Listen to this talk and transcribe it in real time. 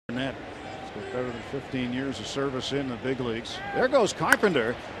Better than 15 years of service in the big leagues. There goes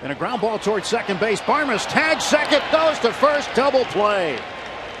Carpenter, and a ground ball towards second base. Barmes tags second, goes to first, double play.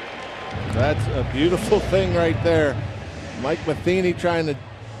 That's a beautiful thing right there. Mike Matheny trying to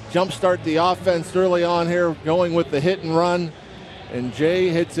jumpstart the offense early on here, going with the hit and run. And Jay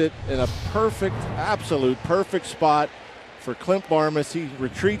hits it in a perfect, absolute perfect spot for Clint Barmes. He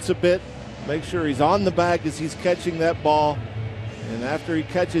retreats a bit, make sure he's on the bag as he's catching that ball. And after he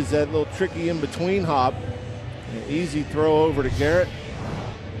catches that little tricky in-between hop, an easy throw over to Garrett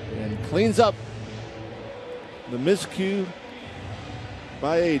and cleans up the miscue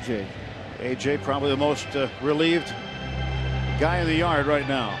by AJ. AJ probably the most relieved guy in the yard right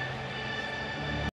now.